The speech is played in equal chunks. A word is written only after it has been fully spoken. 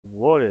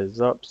What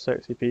is up,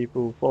 sexy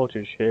people?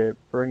 Voltage here,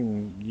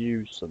 bringing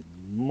you some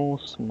more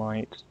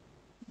Smite.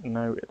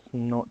 No, it's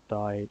not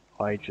died.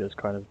 I just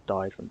kind of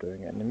died from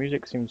doing it, and the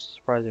music seems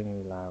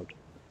surprisingly loud,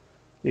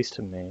 at least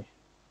to me.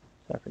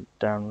 So I can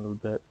down a little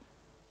bit.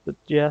 But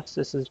yes,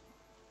 this is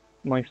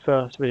my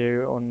first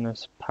video on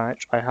this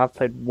patch. I have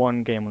played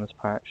one game on this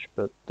patch,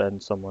 but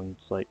then someone's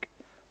like,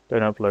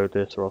 "Don't upload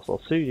this, or else I'll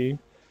sue you."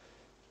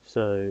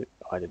 So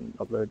I didn't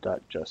upload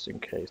that just in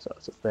case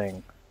that's a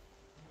thing.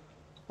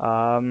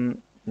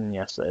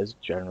 Yes, that is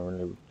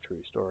generally a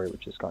true story,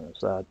 which is kind of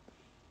sad.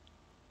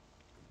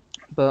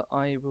 But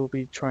I will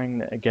be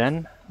trying it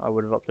again. I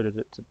would have uploaded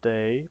it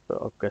today,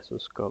 but I guess it'll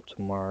go up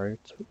tomorrow.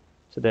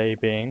 Today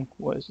being,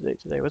 what is the date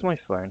today? Where's my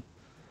phone?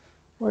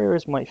 Where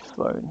is my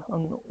phone?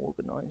 I'm not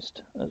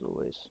organised, as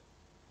always.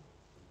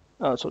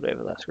 Oh, it's all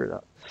over there, screw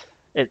that.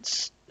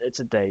 It's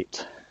a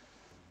date.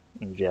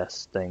 And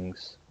yes,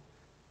 things.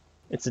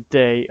 It's a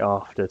day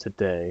after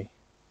today,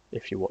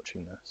 if you're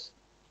watching this.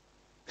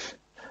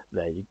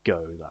 There you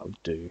go, that'll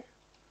do.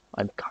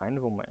 I'm kind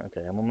of on my,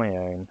 okay, I'm on my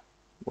own,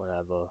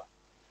 whatever,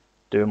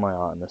 doing my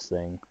art in this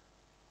thing.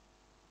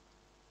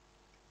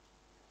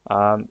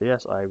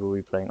 Yes, I will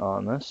be playing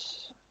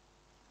Artemis.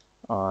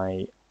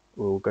 I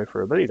will go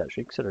for abilities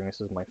actually, considering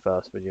this is my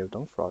first video I've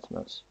done for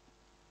Artemis.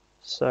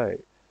 So,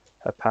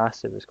 her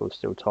passive is called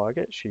Still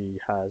Target. She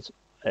has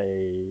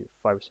a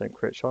 5%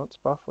 crit chance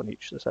buff on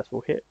each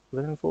successful hit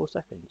within 4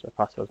 seconds. Her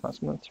passive has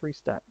maximum 3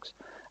 stacks.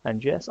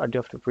 And yes, I do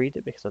have to read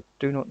it because I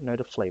do not know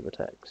the flavor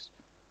text.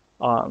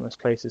 Artemis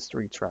places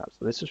 3 traps.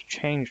 This has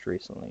changed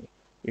recently.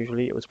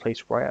 Usually it was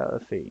placed right at her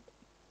feet.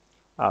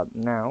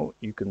 Now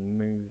you can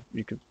move,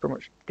 you can pretty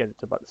much get it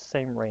to about the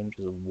same range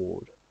as a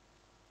ward,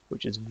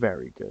 which is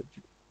very good.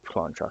 You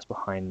plant traps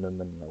behind them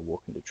and they'll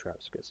walk into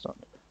traps, get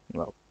stunned.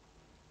 Well,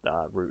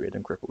 rooted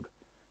and crippled.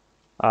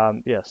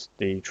 Yes,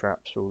 the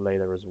traps will lay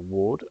there as a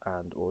ward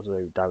and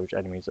also damage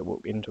enemies that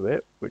walk into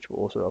it, which will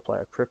also apply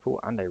a cripple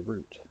and a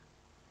root.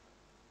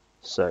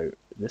 So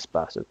this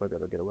bastard won't be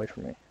able to get away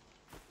from me.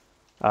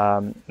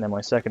 Then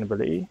my second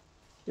ability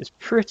is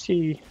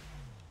pretty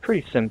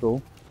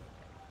simple.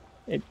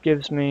 It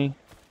gives me,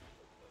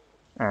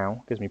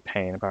 gives me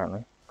pain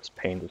apparently, because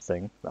pain's a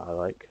thing that I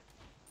like.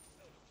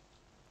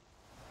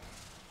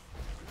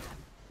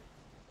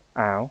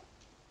 Ow,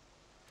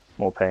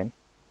 more pain.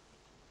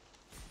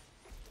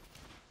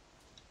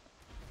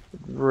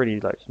 I'd really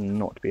like to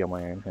not be on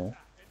my own here.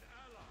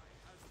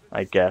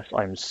 I guess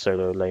I'm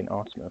solo lane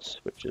Artemis,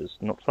 which is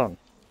not fun.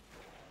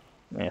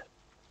 Yeah,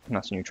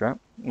 that's a new trap.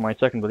 My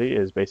second ability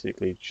is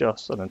basically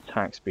just an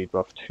attack speed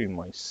buff to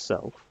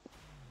myself.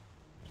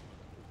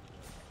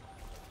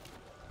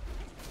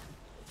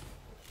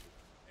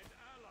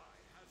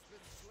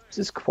 This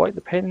is quite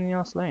the pain in the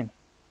arse lane.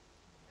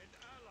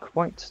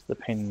 Quite the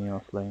pain in the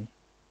arse lane.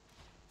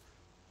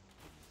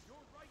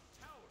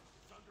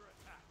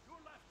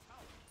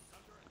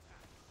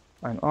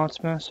 I'm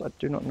Artemis, I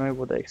do not know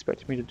what they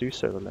expect me to do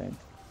solo lane.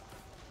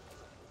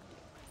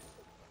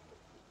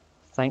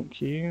 Thank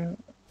you.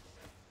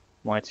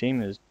 My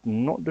team is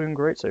not doing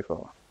great so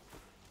far.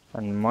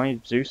 And my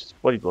Zeus is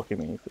body blocking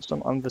me for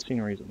some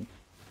unforeseen reason.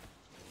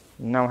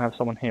 Now I have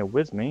someone here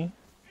with me.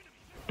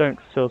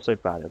 Don't feel so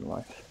bad in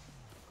life.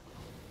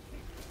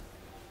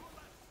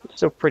 It's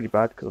still pretty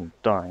bad because I'm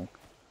dying.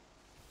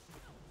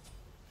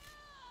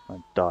 I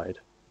died.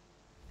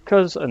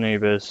 Because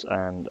Anubis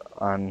and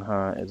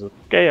Anha is a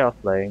gay ass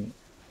lane,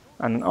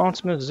 and an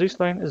Artemis Zeus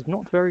lane is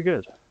not very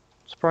good,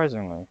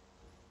 surprisingly.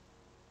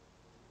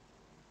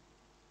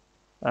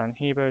 And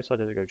Hebo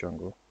decided to go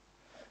jungle.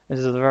 This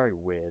is a very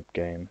weird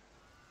game.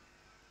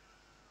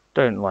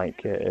 Don't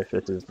like it if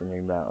this is the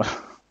new meta.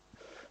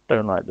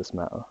 Don't like this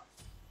meta.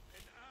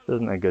 This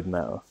isn't a good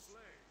meta.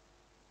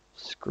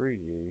 Screw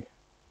you,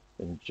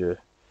 and your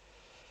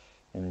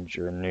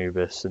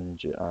Anubis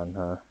and your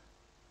Anha,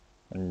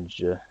 and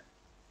your...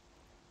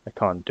 I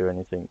can't do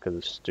anything because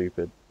of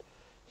stupid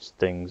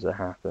things that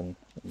happen.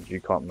 And you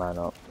can't man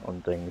up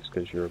on things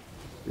because you're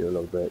a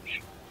little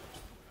bitch.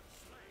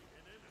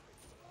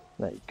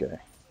 There you go.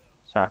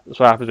 That's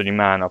what happens when you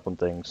man up on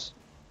things.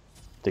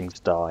 Things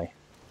die.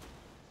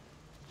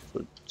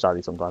 But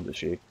sadly, sometimes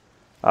it's you.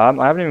 I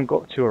haven't even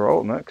got to her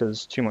ultimate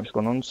because too much has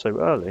gone on so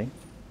early.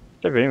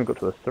 I haven't even got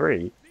to a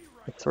 3.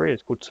 A 3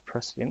 is called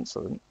Suppress the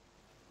Incident.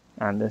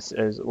 And this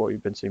is what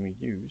you've been seeing me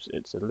use.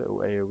 It's a little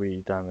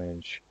AoE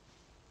damage.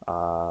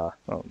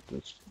 Well,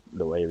 it's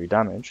little AoE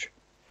damage.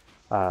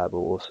 But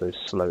also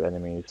slow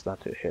enemies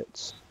that it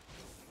hits.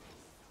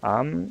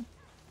 And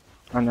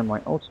then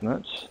my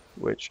ultimate,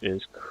 which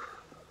is...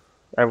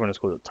 Everyone has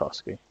called it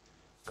Tusky.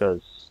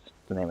 Because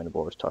the name of the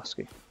board is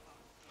Tusky.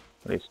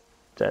 At least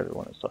to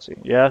everyone it's Tusky.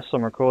 Yes,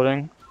 I'm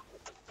recording.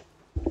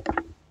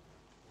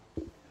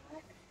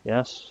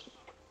 Yes.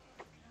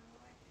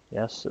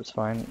 Yes, it's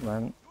fine,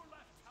 man.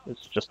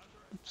 It's just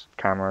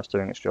camera's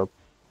doing its job.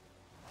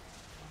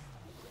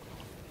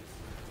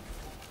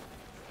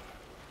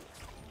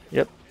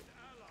 Yep.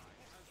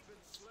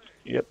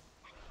 Yep.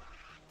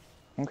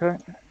 Okay.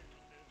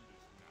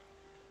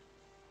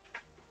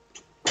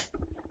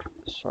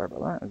 Sorry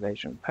about that,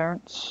 invasion of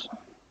parents.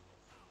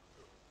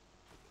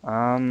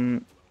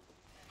 There's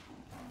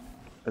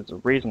a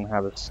reason I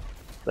have a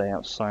stay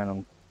out sign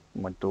on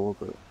my door,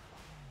 but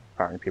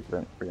apparently people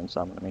don't really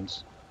understand what it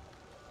means.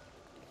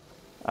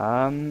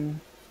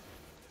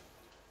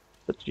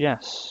 But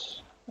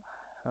yes,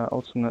 her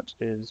ultimate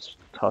is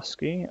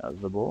Tusky as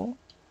the ball.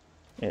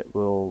 It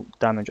will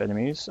damage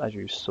enemies, as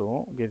you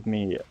saw, give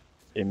me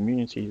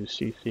immunity to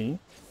CC,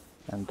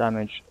 and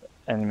damage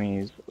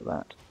enemies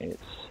that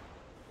it's...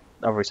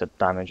 I've already said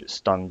damage, it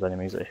stuns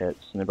enemies it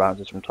hits, and it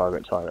bounces from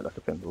target to target like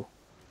a pinball.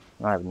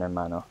 And I have no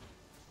mana.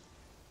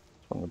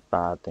 It's one of the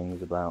bad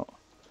things about...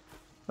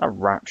 That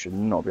rat should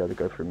not be able to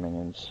go through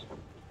minions.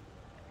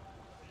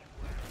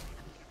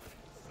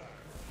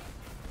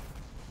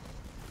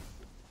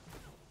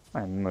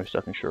 I am most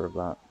definitely sure of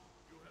that.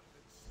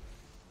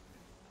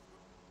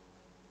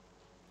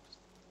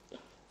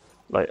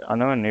 Like, I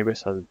know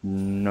Anubis has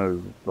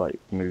no, like,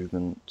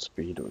 movement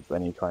speed of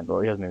any kind.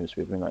 Well, he has movement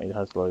speed, I mean, like, he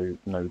has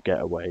no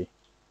getaway.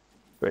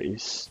 But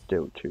he's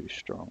still too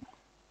strong.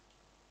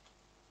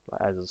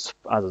 Like, as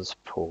a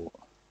support.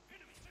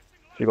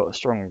 If you've got a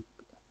strong...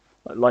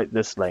 Like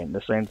this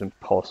lane's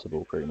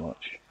impossible, pretty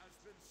much.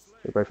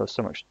 They both have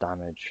so much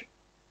damage.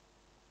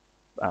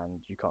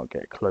 And you can't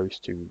get close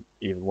to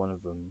either one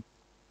of them,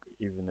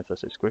 even if they're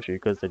so squishy,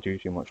 because they do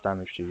too much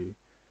damage to you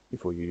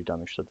before you do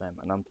damage to them.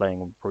 And I'm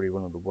playing probably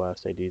one of the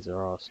worst ADs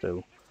there are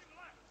still,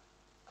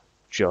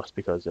 just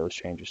because there was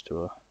changes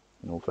to her,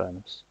 in all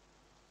fairness.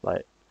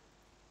 Like,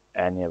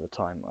 any other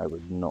time I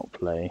would not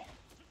play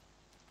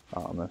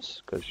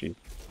Artemis, because she's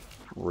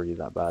really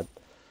that bad.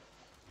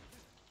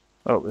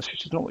 Oh,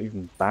 she's not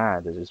even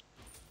bad,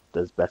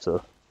 there's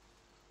better.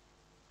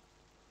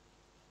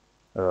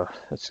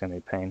 It's gonna be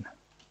a pain.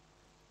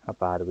 How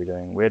bad are we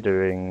doing? We're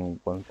doing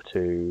 1 for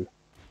 2,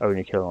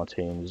 only killing our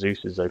team.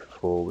 Zeus is 0 for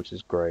 4, which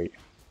is great.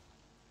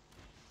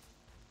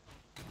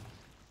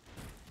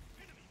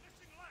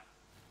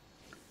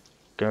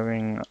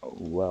 Going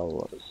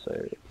well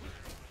so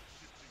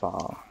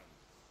far.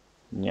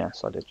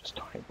 Yes, I did just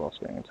type whilst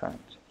getting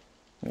attacked.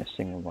 In a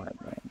single right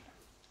lane.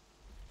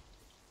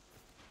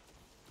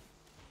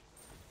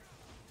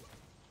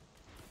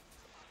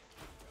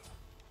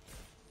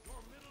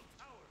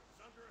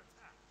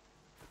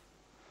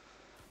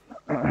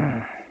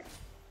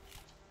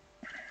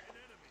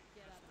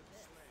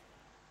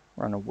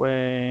 Run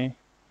away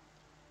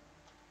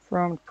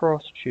from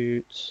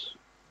prostitutes.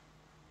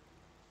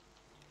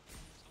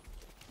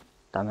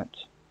 Damn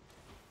it.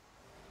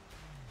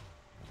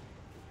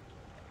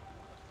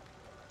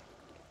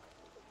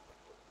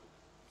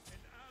 An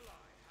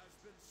ally has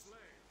been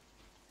slain.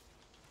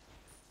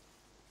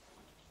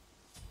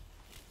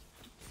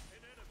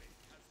 An enemy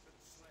has been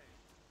slain.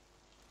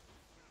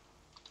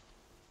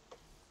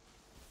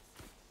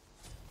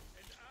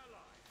 An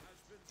ally has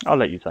been slain. I'll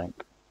let you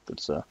tank, good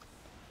sir.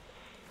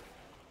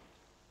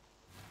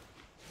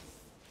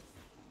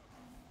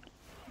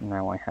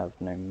 Now I have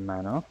no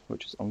mana,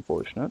 which is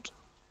unfortunate.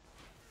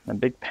 And a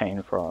big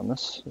pain for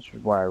Artemis, which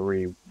is why I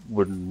really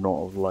would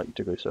not have liked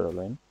to go solo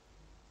lane.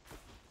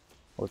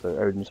 Although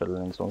Odin solo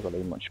lane songs are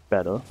much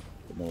better,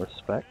 in more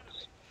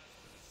respects.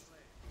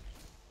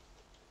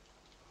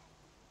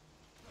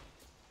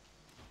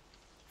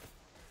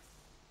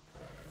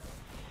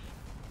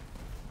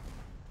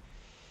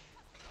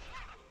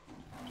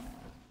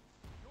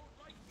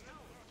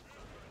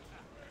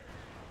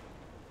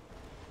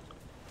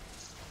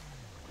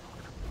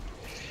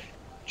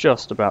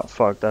 Just about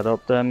fucked that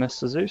up there,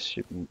 Mr. Zeus.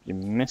 You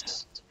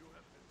missed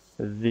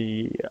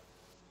the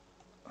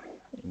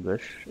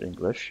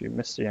English. You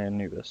missed the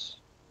Anubis.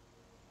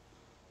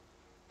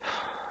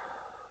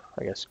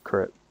 I guess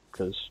crit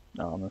because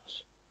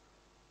Artemis.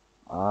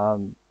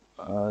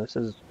 This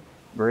is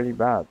really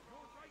bad,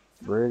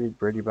 really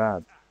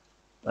bad,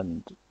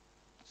 and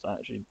it's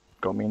actually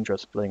got me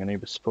interested in playing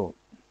Anubis support.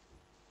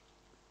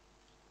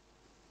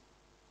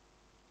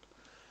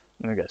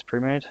 Let me guess,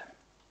 pre-made.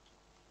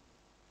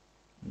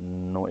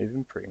 Not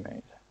even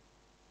pre-made.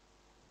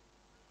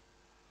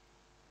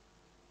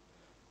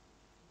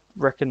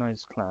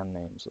 Recognized clan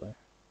names though,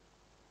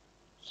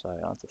 so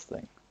that's the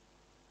thing.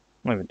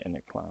 Not even in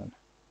a clan.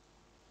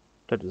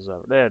 They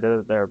deserve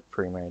it. They're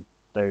pre-made.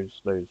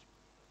 Those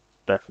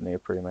definitely are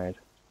pre-made,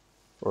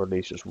 or at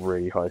least just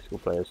really high school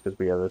players, because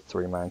we have a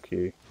 3-man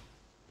queue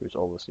who's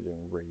obviously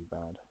doing really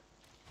bad.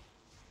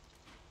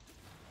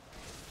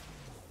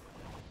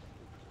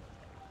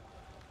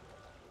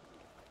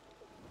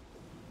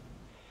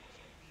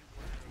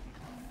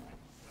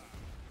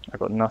 I've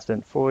got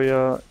nothing for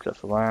you except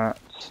for that.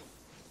 That's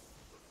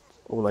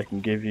all I can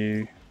give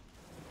you.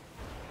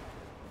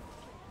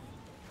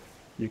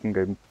 You can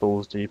go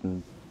balls deep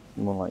and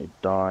more likely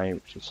die,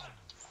 which is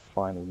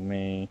fine with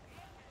me.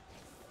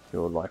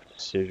 Your life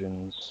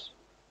decisions.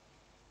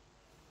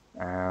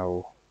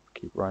 Ow.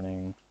 Keep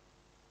running.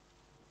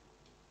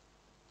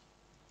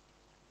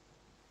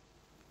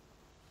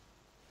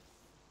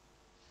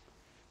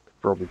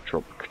 Could probably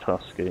drop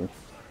Tusky.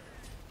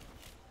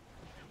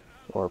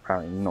 Or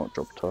apparently not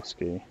drop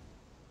Tusky.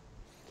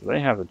 Do they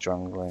have a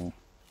jungling?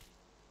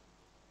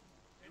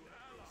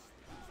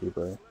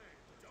 Hebo.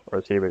 Or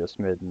is Hebo just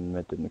mid and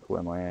mid didn't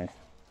call MIA?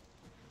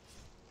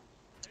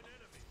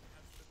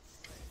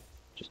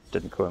 Just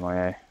didn't call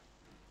MIA.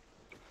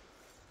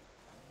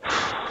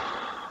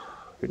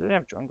 Who do they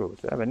have jungle? Do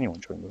they have anyone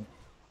jungle?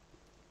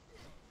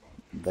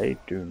 They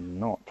do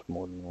not,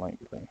 more than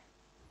likely.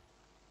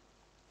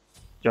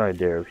 The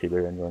idea of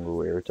Hebo in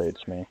jungle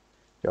irritates me.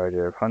 The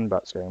idea of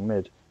Hunbats going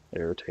mid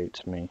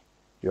irritates me.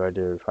 The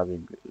idea of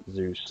having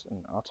Zeus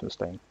and Artemis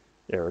lane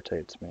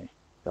irritates me.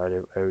 The idea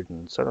of Odin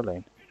and Solar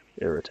lane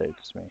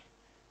irritates me.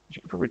 As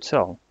you can probably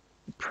tell,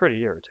 I'm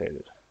pretty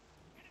irritated.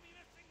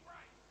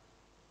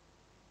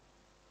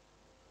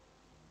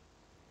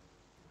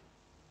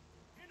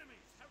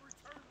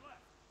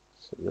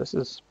 So this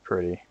is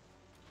pretty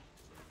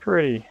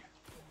boring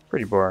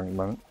at the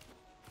moment,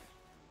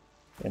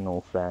 in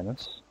all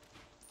fairness.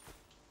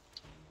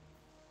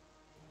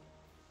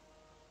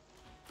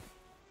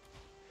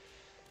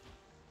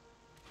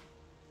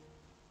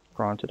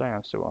 Granted, I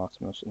am still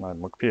Artemis, and my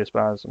computer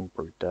spaz, I'm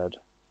probably dead.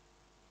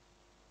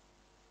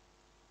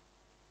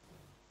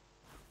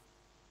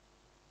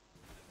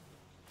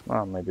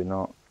 Well, maybe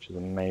not, which is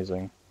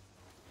amazing.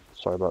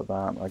 Sorry about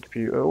that. My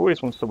computer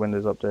always wants the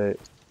Windows update,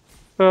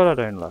 but I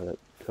don't let it,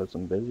 because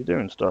I'm busy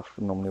doing stuff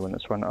normally when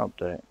it's trying to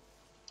update.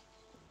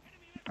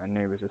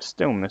 Anubis is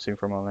still missing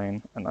from our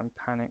lane, and I'm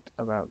panicked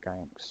about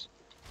ganks.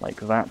 Like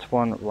that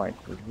one right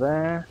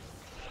there.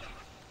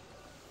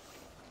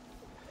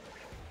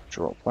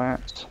 Drop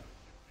that.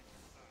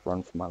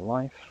 Run for my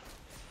life.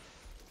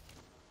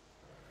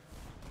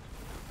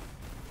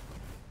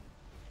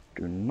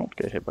 Do not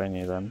get hit by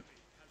any of them.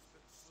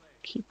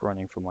 Keep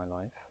running for my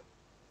life.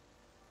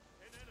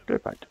 Go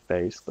back to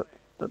base.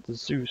 Let the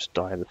Zeus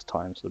die this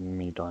time instead of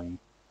me dying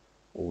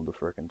all the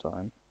frickin'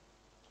 time.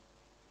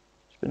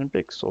 It's been a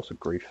big source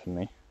of grief for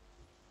me.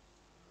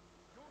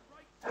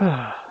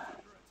 This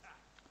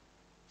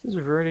is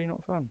really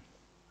not fun.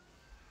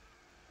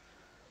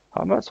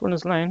 Harbat's won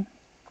his lane.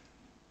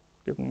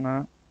 Give him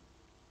that.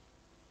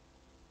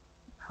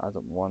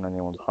 Hasn't won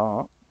anyone's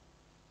heart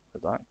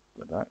with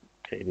that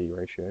KD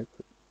ratio.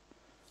 But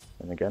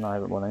then again, I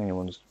haven't won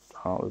anyone's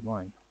heart with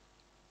mine.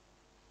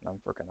 I'm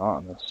frickin'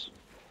 Artemis.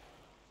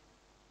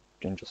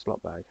 Ginger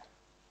slot bag.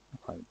 I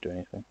can't do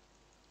anything.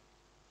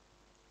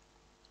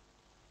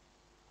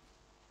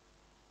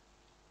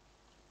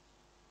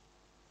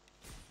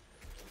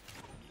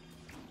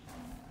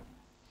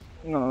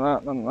 None of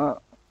that, none of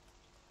that.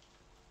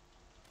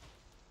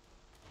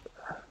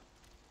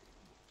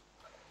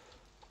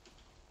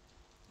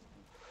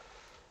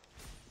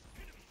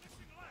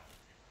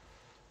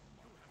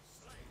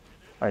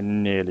 I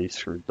nearly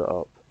screwed that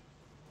up.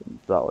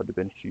 That would have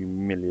been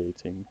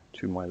humiliating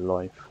to my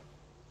life.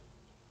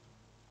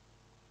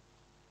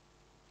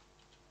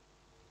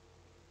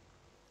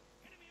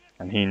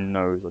 And he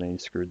knows when he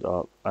screwed that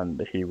up,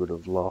 and he would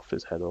have laughed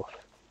his head off.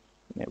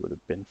 And it would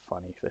have been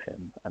funny for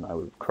him, and I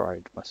would have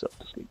cried myself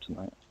to sleep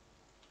tonight.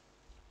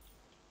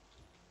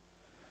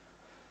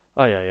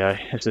 Oh yeah,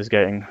 this is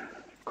getting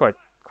quite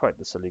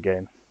the silly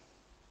game.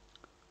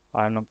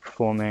 I'm not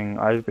performing.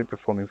 I've been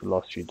performing for the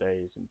last few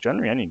days, and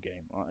generally any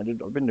game. I've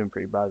been doing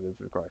pretty bad with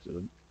the crisis.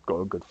 I've got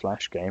a good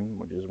Flash game,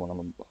 which is one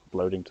I'm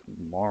uploading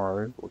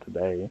tomorrow or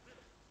today.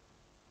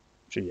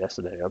 Actually,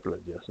 yesterday. I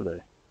uploaded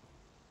yesterday.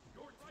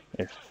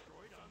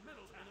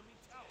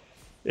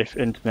 If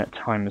internet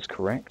time is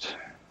correct.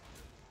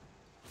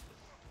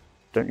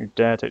 Don't you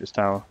dare take this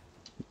tower,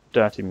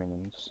 dirty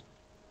minions.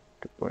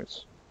 Good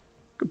boys.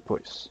 Good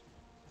boys.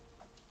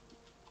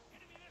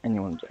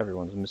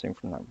 Everyone's missing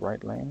from that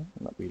right lane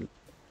that we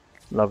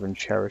love and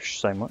cherish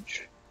so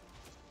much.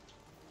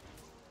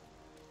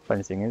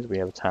 Funny thing is, we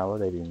have a tower,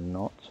 they do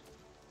not.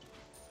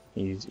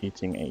 He's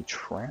eating a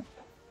trap,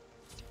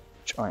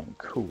 which I am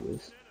cool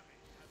with.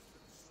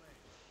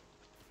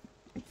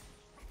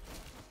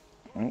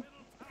 Oh.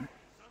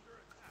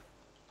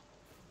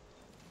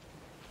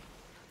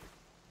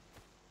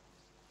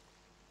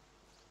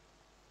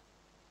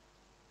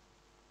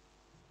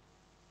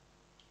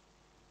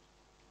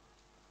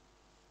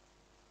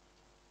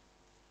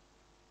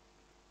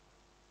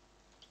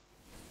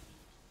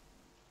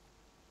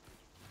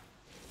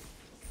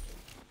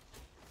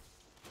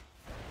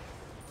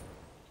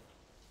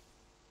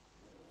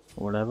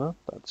 Whatever,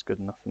 that's good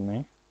enough for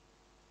me.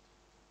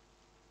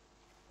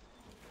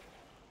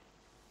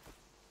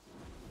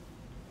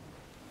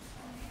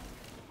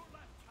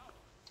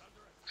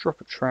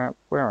 Drop a trap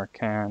where I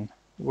can,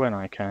 when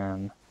I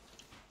can.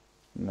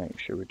 Make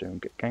sure we don't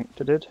get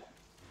ganked at it.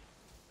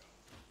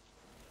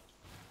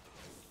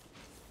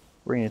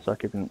 Really start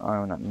keeping an eye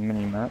on that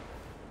mini-map.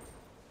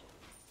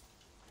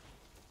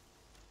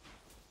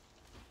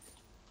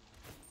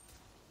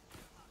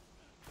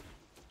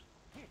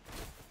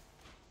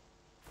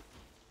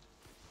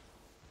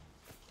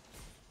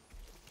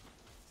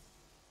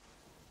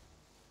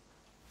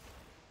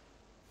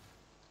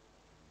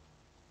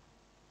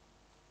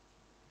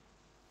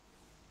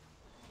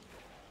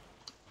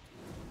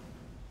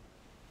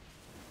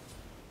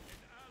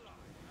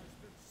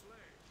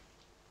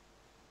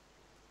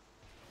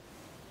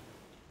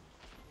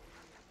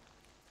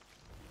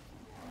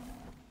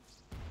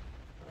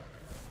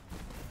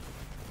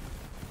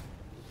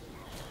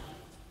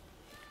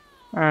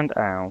 And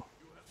ow.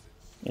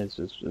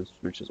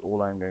 Which is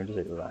all I'm going to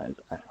say to that is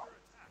ow.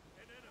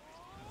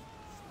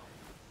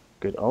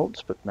 Good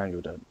ult, but now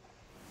you're dead.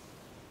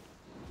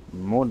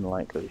 More than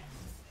likely.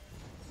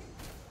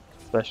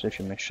 Especially if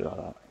you miss shit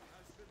like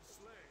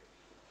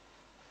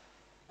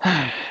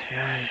that.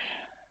 Yay.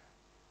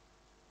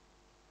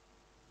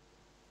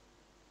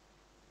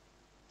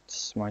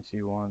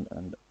 Smitey one,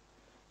 and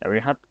yeah, we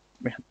had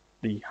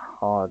the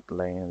hard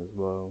lane as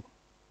well.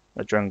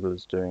 The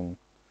jungler's doing.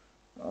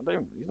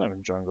 He's not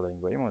even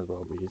jungling, but he might as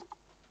well be. He's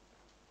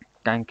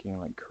ganking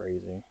like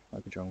crazy,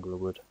 like a jungler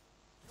would.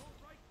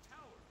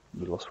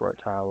 We lost right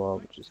tower,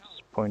 which is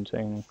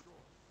disappointing.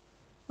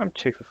 I'm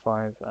 2 for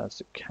 5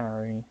 as a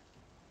carry.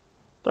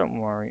 Don't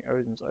worry,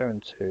 Odin's 0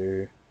 and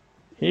 2.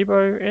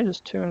 Hebo is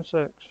 2 and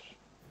 6.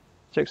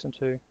 6 and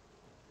 2.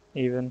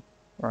 Even.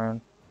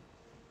 Round.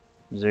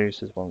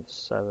 Zeus is 1 for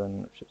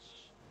 7, which is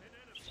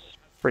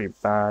pretty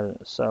bad in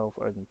itself.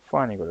 Odin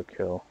finally got a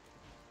kill.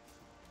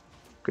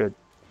 Good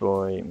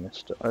boy,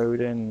 Mr.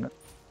 Odin.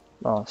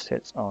 Last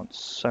hits aren't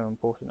so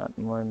important at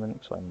the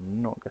moment, so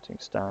I'm not getting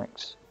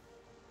stacks.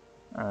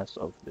 As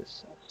of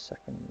this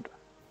second,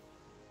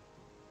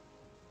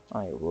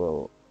 I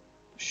will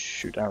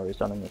shoot arrows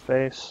down in your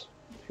face,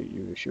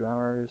 shoot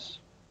arrows,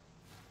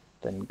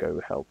 then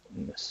go help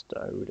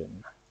Mr.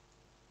 Odin.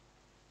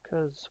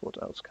 Cause what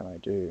else can I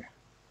do?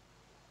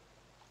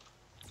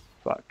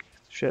 Fuck.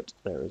 Shit,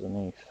 there is a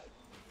Neath.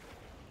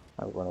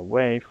 I will run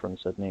away from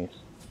said Neath.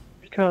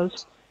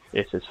 Because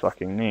it is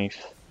fucking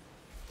Neath.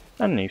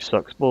 And Neath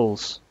sucks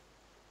balls.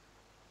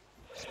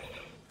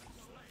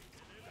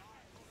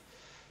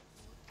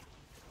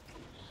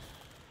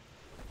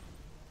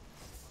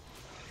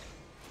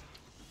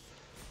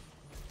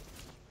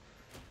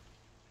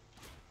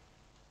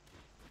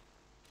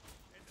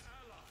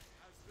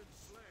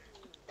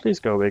 Please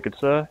go away, good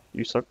sir.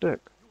 You suck dick.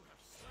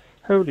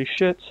 Holy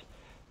shit.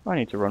 I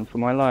need to run for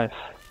my life.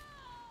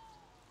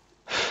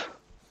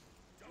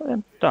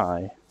 Then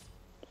die.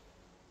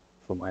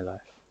 For my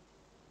life.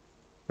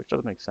 Which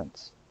doesn't make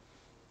sense.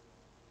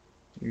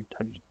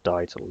 How do you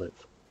die to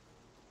live?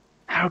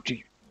 How do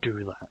you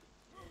do that?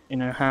 You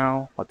know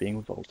how? By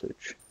being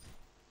voltage.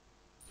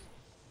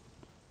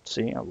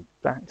 See, I will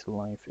back to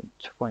life in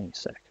 20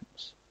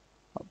 seconds.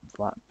 I'm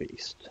that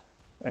beast.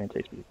 It only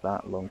takes me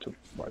that long to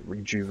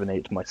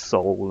rejuvenate my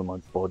soul and my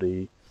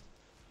body.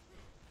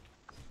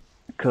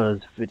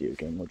 Because video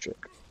game logic.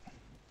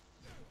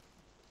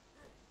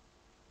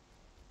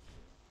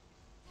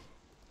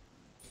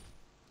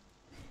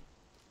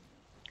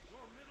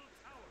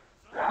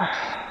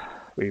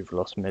 We've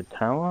lost mid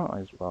tower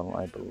as well,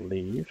 I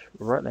believe.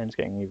 Right lane's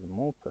getting even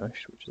more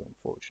push, which is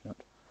unfortunate.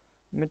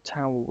 Mid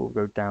tower will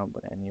go down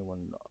when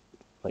anyone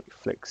like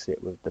flicks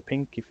it with the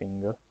pinky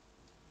finger,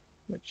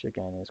 which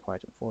again is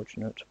quite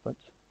unfortunate, but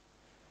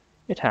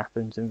it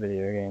happens in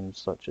video games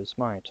such as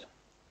Smite.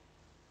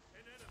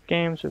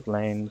 Games with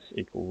lanes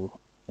equal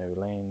no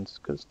lanes,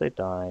 because they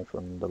die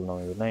from the no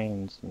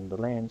lanes, and the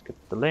lanes get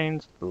the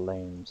lanes,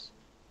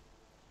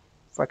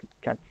 If I could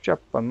catch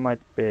up, I might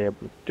be able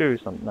to do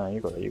something. No,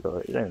 you got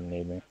it, you don't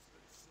need me.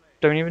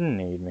 Don't even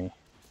need me.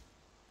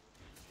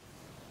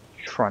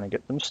 Trying to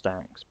get them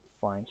stacks, but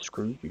fine,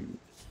 screw you.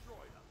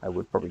 I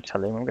would probably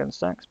tell him I'm getting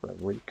stacks, but I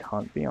really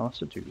can't be asked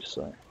to do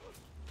so.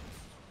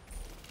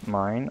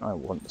 Mine, I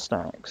want the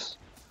stacks.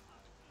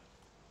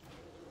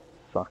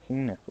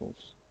 Fucking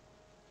nipples.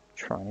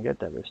 Trying to get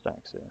Devo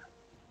stacks here.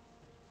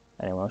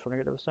 Anyone else want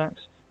to get Devo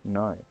stacks?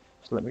 No.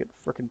 So let me get the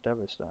frickin'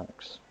 Devo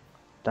stacks.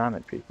 Damn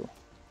it, people.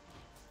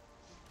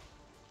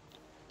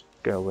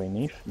 Go away,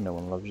 Neef. No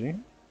one loves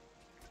you.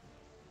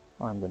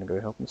 I'm gonna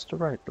go help Mr.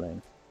 Right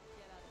Lane.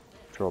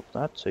 Drop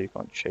that so you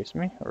can't chase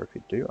me, or if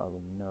you do, I will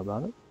know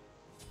about it.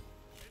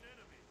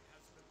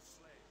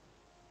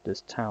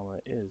 This tower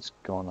is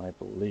gone, I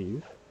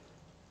believe.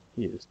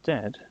 He is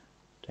dead.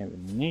 Don't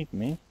even need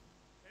me.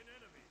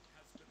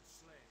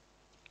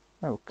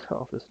 I will cut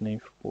off this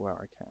Neef where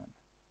I can.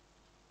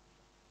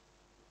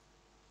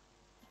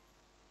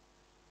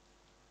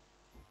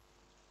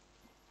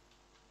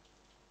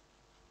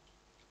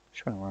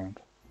 Just run around.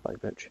 Bloody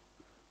bitch.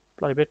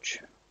 Bloody bitch.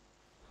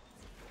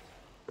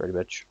 Bloody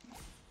bitch.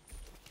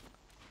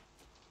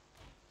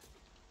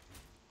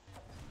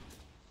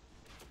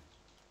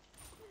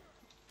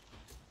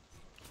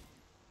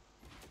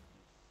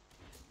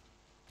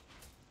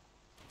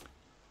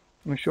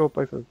 I'm sure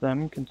both of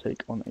them can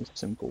take on a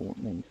simple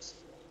Neath.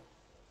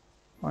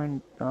 Oh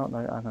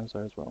no, and so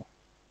as well.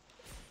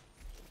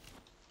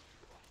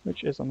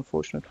 Which is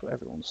unfortunate for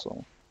everyone's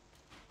soul.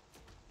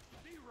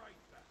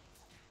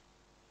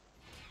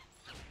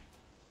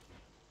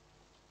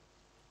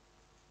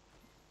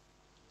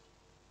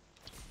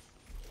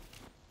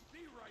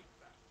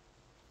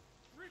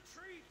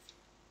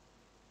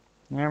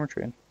 Yeah, I'm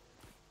retreating.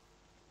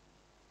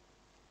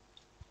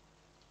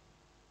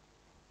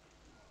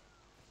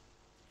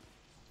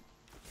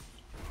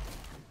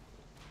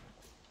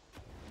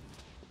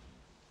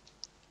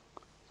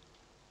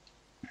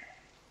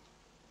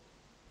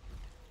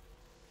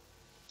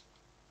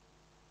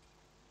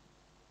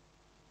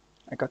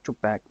 I got your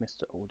back,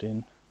 Mr.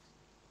 Odin.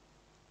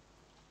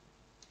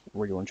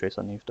 Really want to chase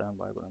that Neve down,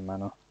 but I got no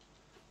mana.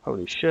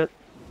 Holy shit.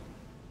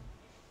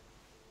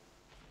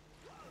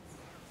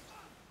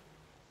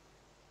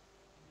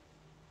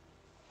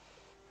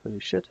 Holy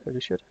shit,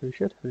 holy shit, holy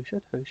shit, holy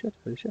shit, holy shit,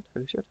 holy shit,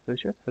 holy shit, holy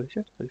shit, holy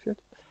shit, holy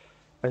shit.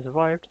 I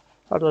survived.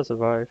 How did I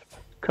survive?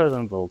 Because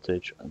I'm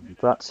voltage, and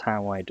that's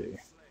how I do.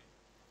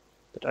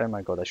 But oh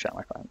my god, I shat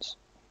my pants.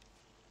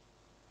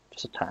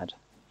 Just a tad.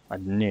 I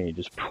nearly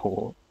just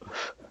brought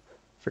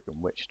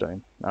freaking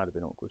Witchstone. That would have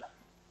been awkward.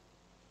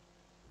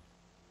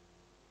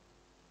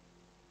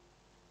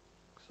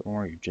 So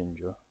why are you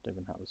ginger? Don't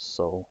even have a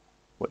soul.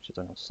 Witches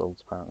don't have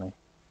souls apparently.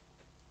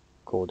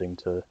 According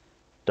to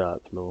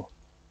derp law.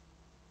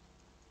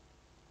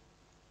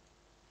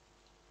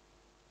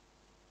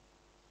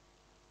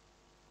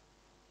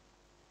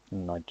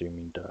 And I do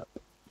mean derp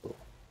law.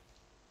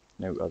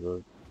 No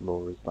other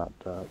law is that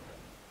derp.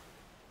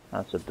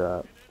 That's a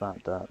derp,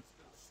 that derp.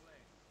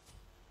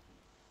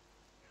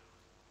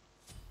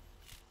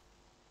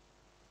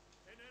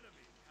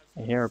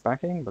 I hear a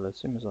backing, but I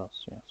assume it's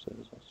us. Yes, it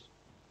is us.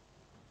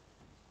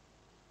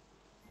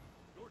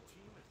 Your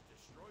team has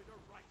destroyed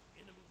a right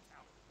enemy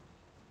tower.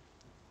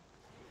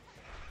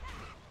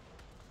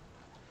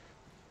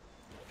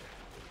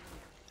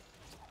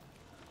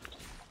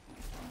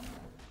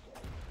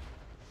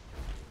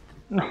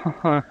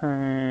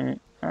 No,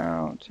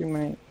 ow, too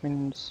many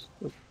minions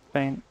with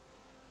paint.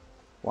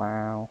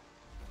 Wow.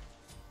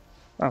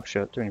 Oh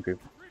shit, too many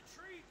people.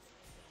 Retreat!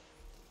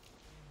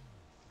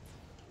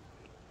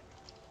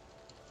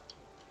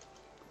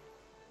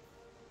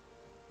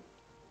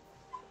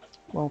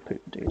 Well,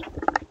 people, dude.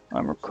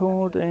 I'm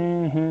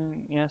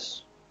recording.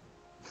 Yes.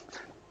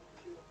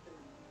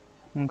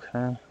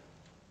 Okay.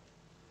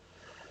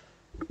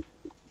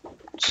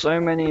 So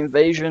many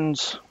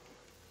invasions.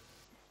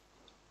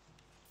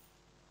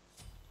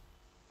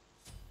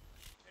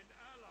 An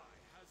ally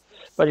has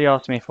been But he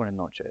asked me if I wanted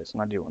nachos,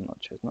 and I do want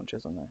nachos.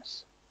 Nachos are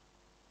nice.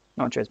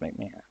 Nachos make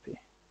me happy.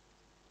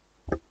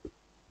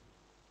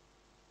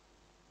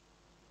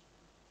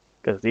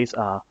 Because these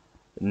are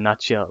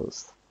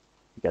nachos.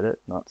 You get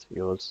it? Not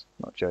yours.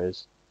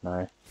 Nachos.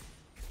 No.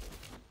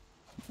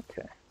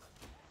 Okay.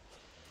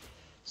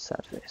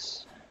 Sad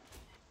face.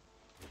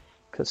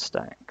 Cause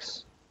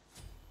stacks.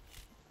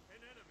 an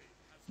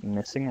enemy has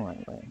Missing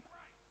right lane.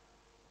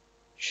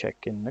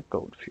 Checking the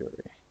Gold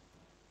Fury.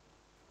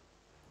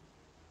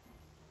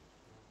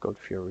 Gold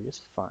Fury is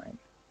fine.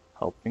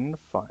 Helping the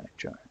Fire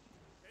Giant.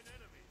 an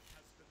enemy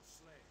has been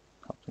slain.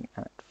 Helping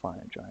at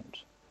Fire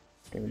Giant.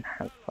 Don't even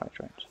have Fire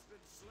Giant. Has been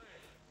slain.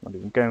 Not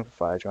even going for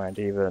Fire Giant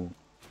even.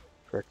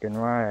 Frickin'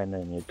 Ryan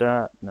and your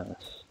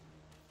darkness.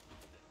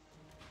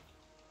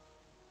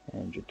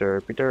 And your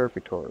derpy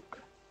derpy torque.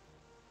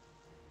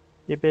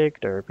 You big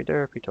derpy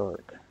derpy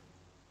torque.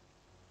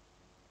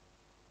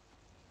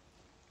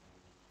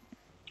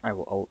 I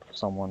will ult for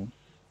someone.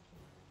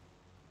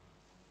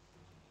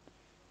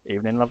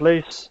 Evening,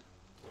 lovelies.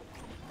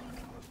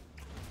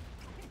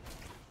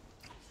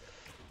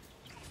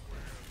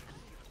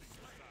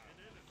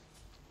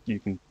 You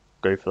can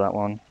go for that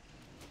one.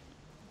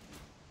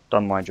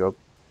 Done my job.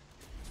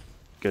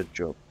 Good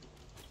job.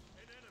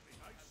 An enemy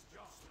has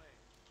been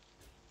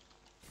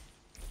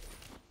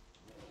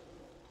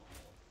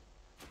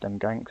slain. Them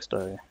ganks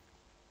though.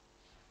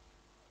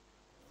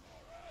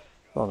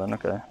 Well then,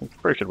 okay. You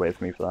probably should wait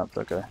for me for that,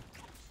 but okay.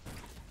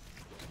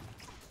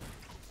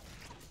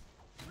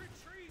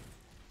 Retreat!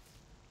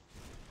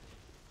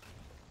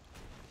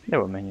 They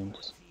were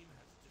minions. Team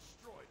has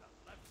destroyed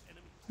a left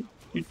enemy tower.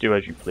 You do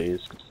as you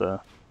please, good sir.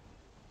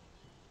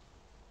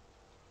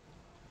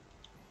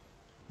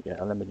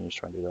 Yeah, let me just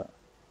try and do that.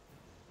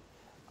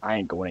 I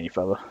ain't going any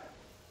further.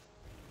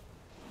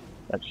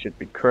 That should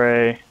be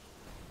cray.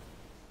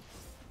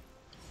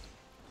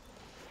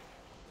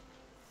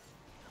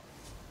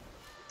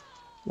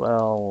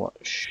 Well,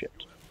 shit.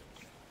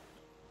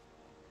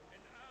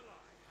 An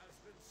ally has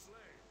been slain.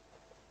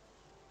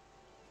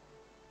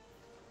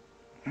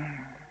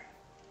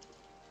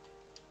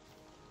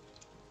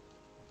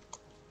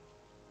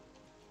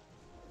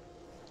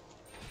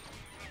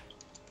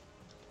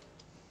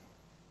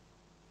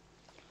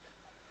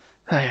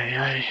 Ay ay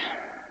ay.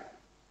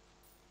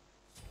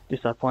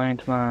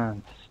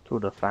 Disappointment to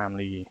the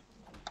family.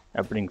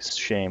 I bring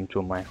shame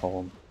to my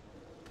home.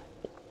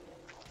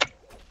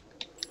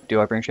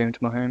 Do I bring shame to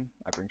my home?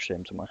 I bring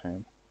shame to my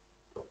home.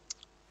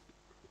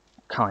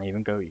 Can't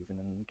even go even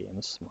in the game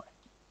of Smite.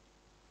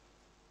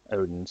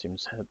 Odin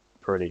seems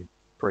pretty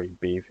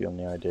beefy on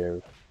the idea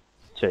of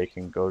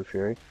taking Gold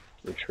Fury.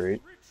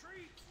 Retreat.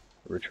 Retreat!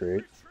 Retreat.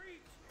 Retreat!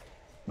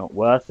 Not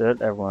worth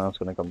it. Everyone else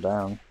gonna come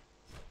down.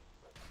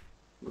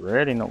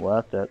 Really not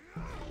worth it.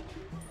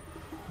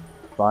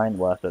 Fine,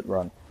 worth it.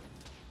 Run.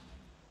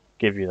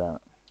 Give you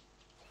that.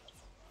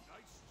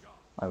 Nice job.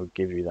 I would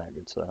give you that,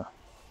 good sir.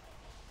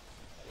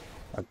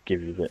 I'll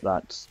give you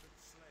that.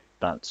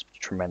 That's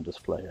tremendous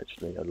play,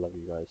 actually. I love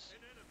you guys.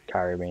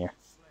 Carry me.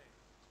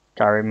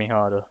 Carry me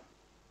harder.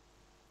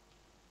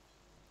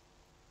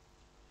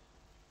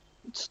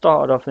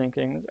 started off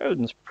thinking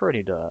Odin's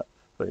pretty dirt,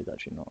 but he's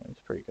actually not. He's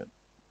pretty good.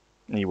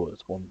 And he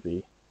was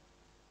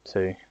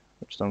 1v2,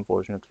 which is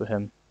unfortunate for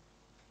him.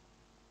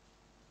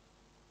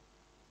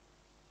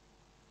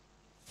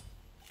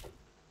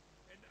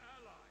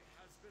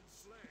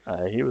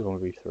 He was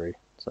 1v3,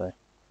 so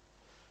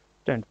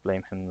don't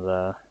blame him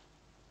there.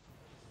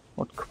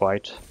 Not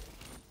quite.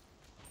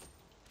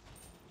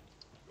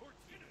 Your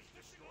team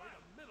has destroyed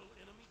a middle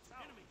enemy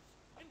tower. Enemies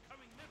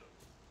incoming middle.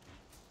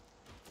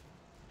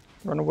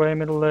 Run away,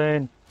 middle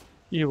lane.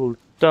 You will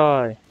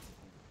die.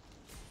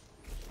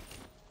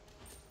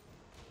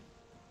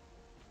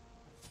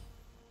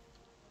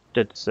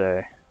 Did say.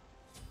 An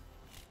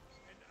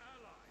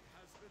ally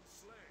has been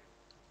slain.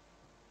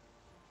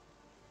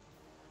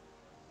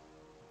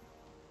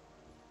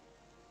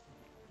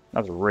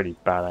 That was a really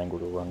bad angle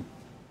to run.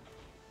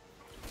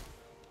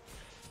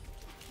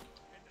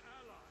 An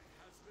ally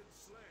has been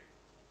slain.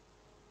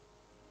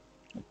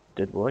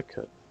 Did what I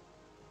could.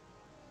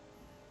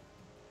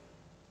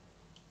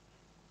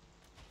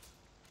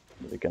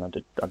 But again,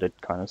 I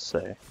did kind of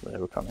say they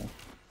were coming.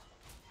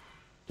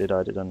 Did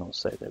I not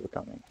say they were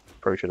coming?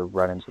 Probably should have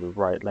ran into the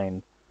right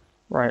lane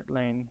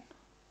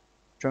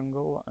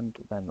jungle, and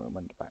then we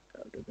went back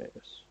out of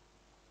this.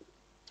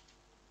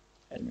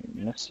 Enemy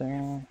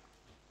missing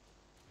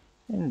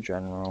in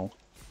general,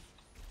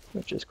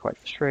 which is quite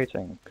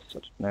frustrating because I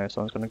didn't know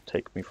someone's going to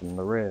take me from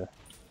the rear.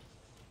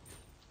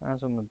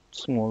 As I'm a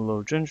small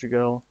little ginger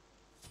girl,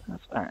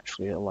 that's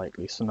actually a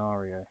likely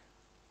scenario,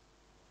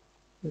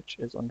 which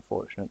is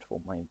unfortunate for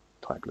my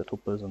tight little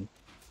bosom.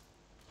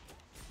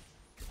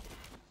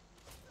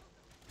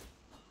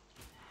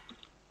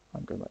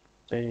 I'm going back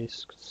to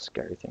base because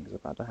scary things are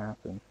about to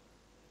happen.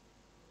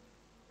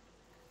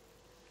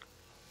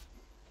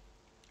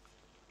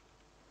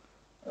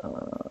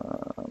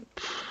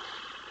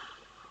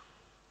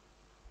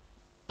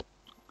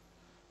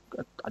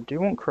 I do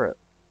want crit.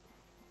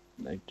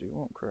 They do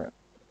want crit.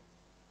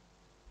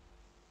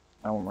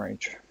 I want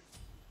rage.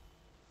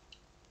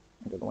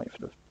 I'm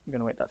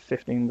gonna wait that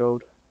 15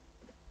 gold.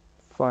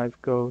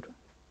 5 gold.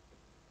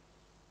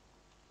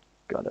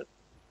 Got it.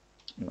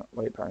 No,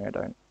 wait, apparently I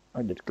don't.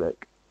 I did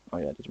click. Oh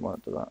yeah, I didn't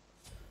want to do that.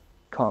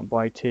 Can't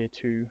buy tier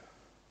 2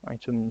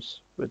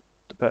 items with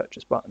the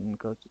purchase button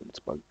because it's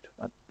bugged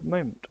at the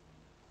moment.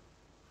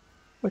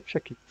 Which I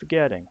keep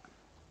forgetting.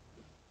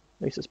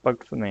 At least it's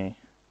bugged for me.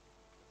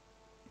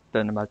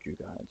 Don't know about you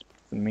guys, but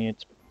for me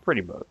it's pretty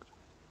bugged.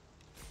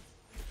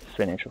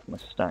 Finish off my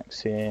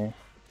stacks here.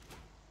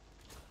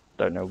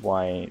 Don't know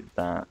why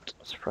that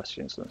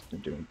suppressing instance is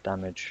doing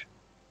damage.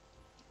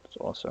 It's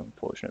also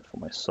unfortunate for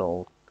my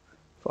soul.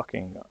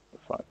 Fucking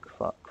fuck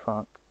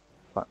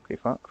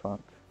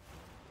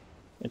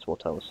is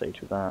what I will say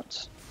to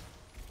that.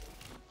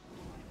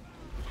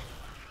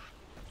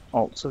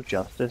 Alts of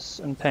justice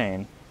and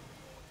pain.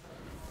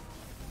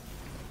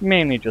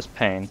 Mainly just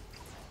pain.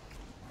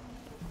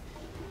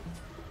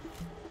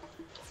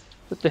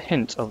 With the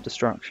hint of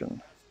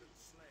destruction.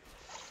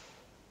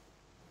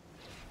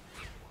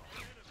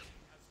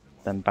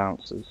 Then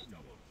bounces.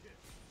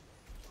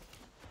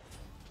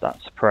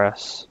 That's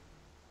press.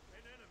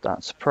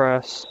 That's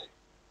press.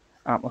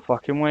 Out my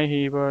fucking way,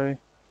 Hebo.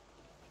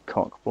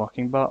 Cock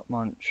blocking butt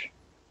munch.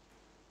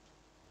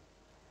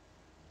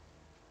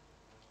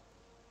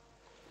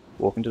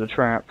 Walk into the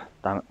trap.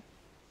 Damn it.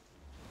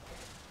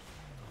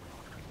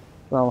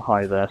 Well,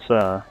 hi there,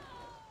 sir.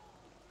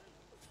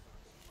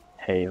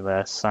 Hey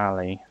there,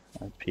 Sally,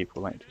 as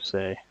people like to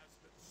say.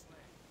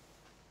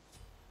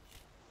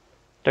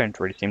 Don't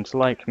really seem to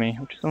like me,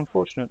 which is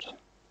unfortunate.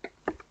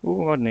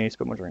 Ooh, I need to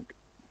spit my drink.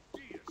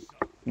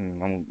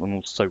 I'm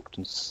all soaked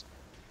and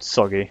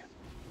soggy.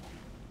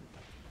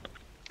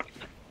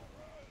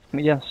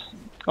 But yes,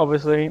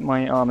 obviously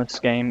my Artemis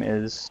game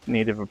is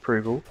need of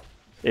approval.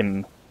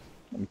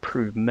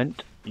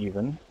 Improvement,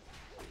 even.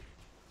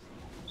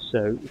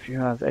 So, if you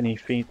have any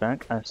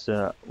feedback as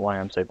to why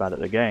I'm so bad at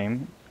the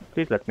game,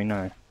 please let me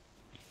know.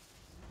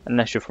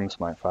 Unless you're from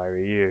Smite Fire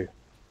EU,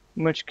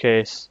 in which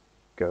case,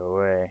 go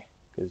away,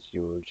 because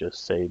you will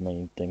just say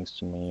mean things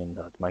to me and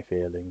hurt my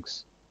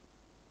feelings.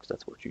 Because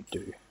that's what you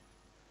do.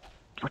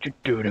 It's what you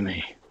do to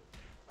me.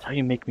 It's how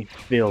you make me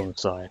feel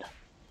inside.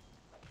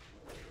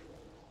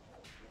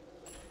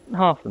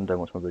 Half of them don't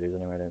watch my videos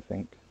anyway, I don't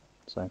think.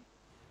 So,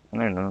 I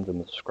know none of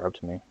them subscribe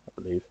to me, I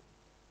believe.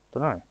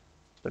 Don't know.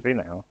 They do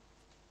now.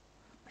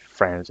 My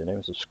friends in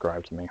it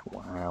subscribe to me.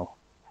 Wow.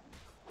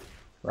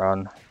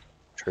 Run.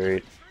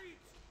 Retreat.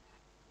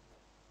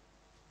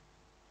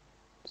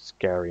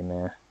 Scary,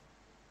 man.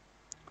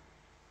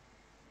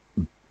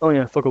 Oh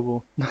yeah,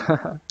 fuckable.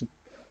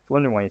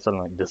 Wondering why he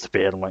suddenly like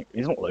disappeared. I'm like,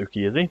 he's not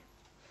Loki, is he?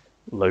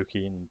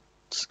 Loki in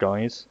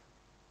disguise.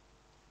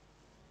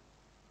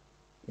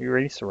 Are you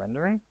really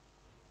surrendering?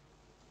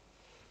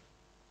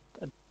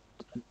 I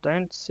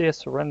don't see a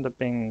surrender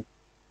being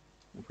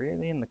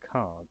really in the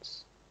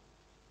cards.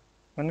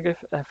 I'm gonna go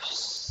for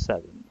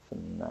F7 for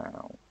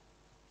now.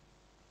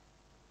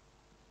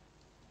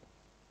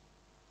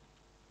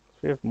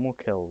 We have more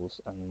kills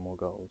and more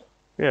gold.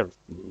 We have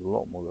a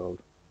lot more gold.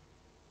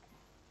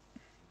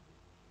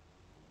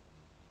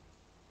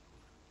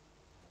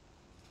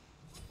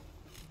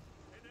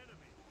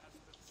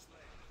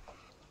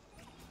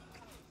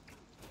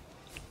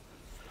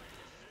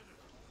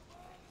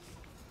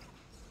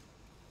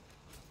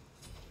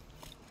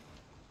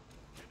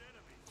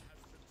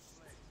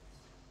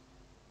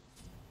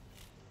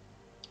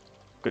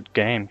 Good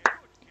game.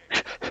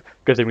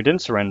 Good thing we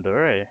didn't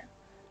surrender, eh?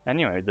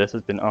 Anyway, this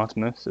has been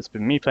Artemis. It's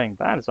been me playing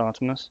bad as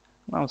Artemis,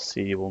 and I'll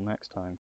see you all next time.